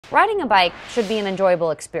Riding a bike should be an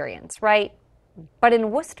enjoyable experience, right? But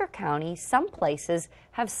in Worcester County, some places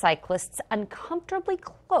have cyclists uncomfortably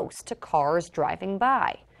close to cars driving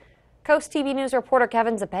by. Coast TV News reporter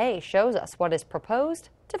Kevin Zappe shows us what is proposed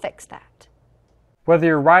to fix that. Whether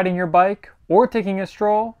you're riding your bike or taking a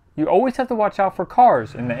stroll, you always have to watch out for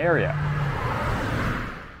cars in the area.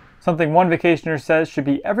 Something one vacationer says should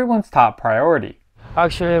be everyone's top priority.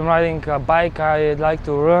 Actually, I'm riding a bike. I like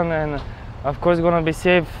to run, and of course gonna be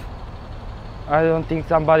safe. I don't think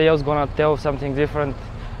somebody else gonna tell something different.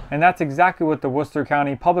 And that's exactly what the Worcester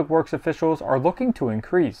County Public Works officials are looking to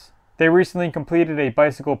increase. They recently completed a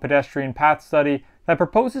bicycle-pedestrian path study that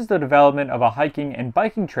proposes the development of a hiking and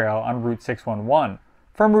biking trail on Route 611,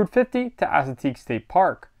 from Route 50 to Assateague State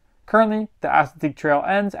Park. Currently, the Assateague Trail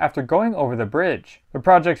ends after going over the bridge. The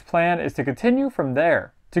project's plan is to continue from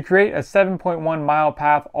there, to create a 7.1-mile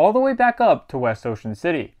path all the way back up to West Ocean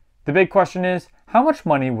City. The big question is, how much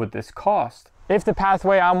money would this cost? If the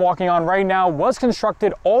pathway I'm walking on right now was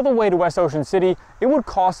constructed all the way to West Ocean City, it would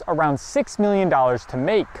cost around $6 million to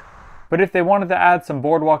make. But if they wanted to add some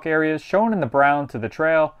boardwalk areas shown in the brown to the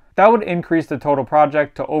trail, that would increase the total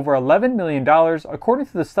project to over $11 million according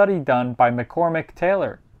to the study done by McCormick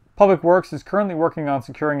Taylor. Public Works is currently working on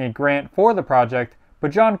securing a grant for the project,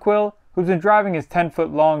 but John Quill, who's been driving his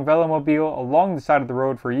 10-foot-long velomobile along the side of the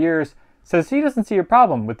road for years, says he doesn't see a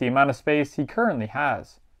problem with the amount of space he currently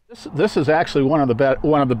has. This is actually one of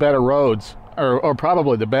the better roads, or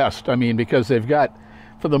probably the best. I mean, because they've got,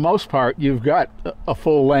 for the most part, you've got a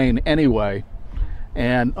full lane anyway,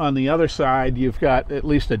 and on the other side you've got at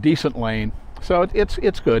least a decent lane. So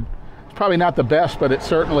it's good. It's probably not the best, but it's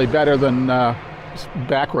certainly better than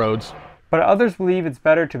back roads. But others believe it's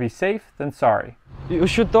better to be safe than sorry. You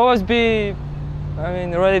should always be,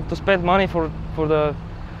 ready to spend money for the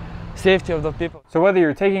safety of the people. So whether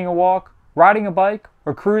you're taking a walk, riding a bike,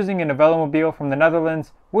 or cruising in a velomobile from the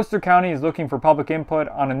Netherlands, Worcester County is looking for public input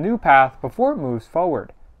on a new path before it moves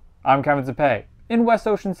forward. I'm Kevin Zappe in West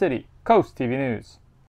Ocean City, Coast TV News.